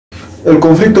el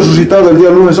conflicto suscitado el día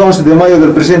lunes 11 de mayo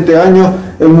del presente año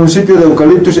en el municipio de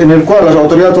Eucaliptus, en el cual las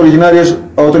autoridades originarias,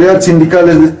 autoridades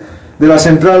sindicales de la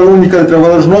Central Única de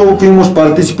Trabajadores no fuimos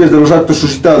partícipes de los actos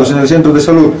suscitados en el centro de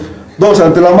salud. 2.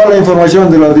 Ante la mala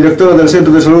información de la directora del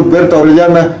centro de salud, Berta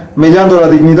Orellana, mellando la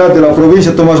dignidad de la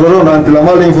provincia de Tomás Barón, ante la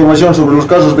mala información sobre los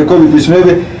casos de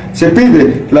COVID-19, se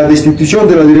pide la destitución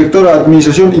de la directora de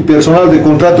Administración y Personal de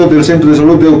Contrato del Centro de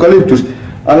Salud de Eucaliptus.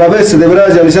 A la vez se deberá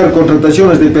realizar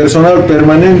contrataciones de personal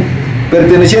permanente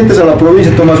pertenecientes a la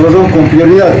provincia de Tomás Barón con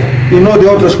prioridad y no de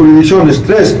otras jurisdicciones.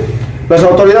 3. Las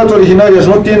autoridades originarias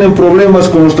no tienen problemas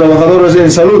con los trabajadores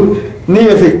en salud ni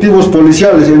efectivos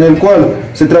policiales, en el cual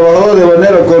se trabajó de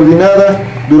manera coordinada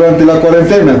durante la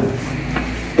cuarentena,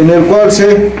 en el cual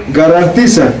se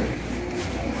garantiza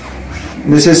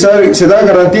se da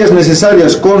garantías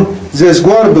necesarias con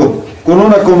resguardo con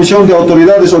una comisión de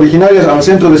autoridades originarias al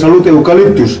centro de salud de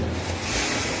Eucaliptus.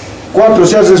 4.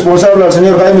 Se hace responsable al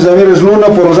señor Jaime Ramírez Luna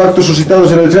por los actos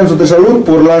suscitados en el centro de salud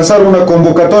por lanzar una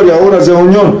convocatoria a una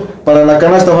reunión para la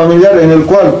canasta familiar, en el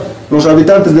cual los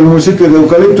habitantes del municipio de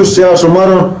Eucaliptus se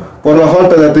asomaron por la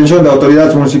falta de atención de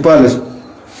autoridades municipales.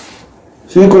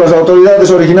 5. Las autoridades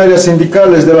originarias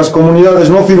sindicales de las comunidades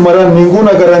no firmarán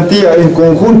ninguna garantía en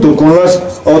conjunto con las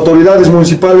autoridades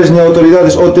municipales ni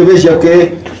autoridades OTB, ya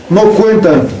que no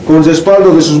cuentan con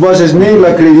respaldo de sus bases ni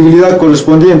la credibilidad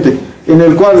correspondiente, en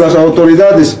el cual las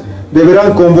autoridades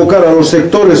deberán convocar a los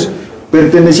sectores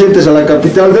pertenecientes a la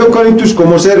capital de Eucaliptus,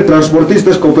 como ser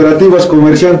transportistas, cooperativas,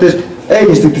 comerciantes e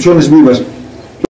instituciones vivas.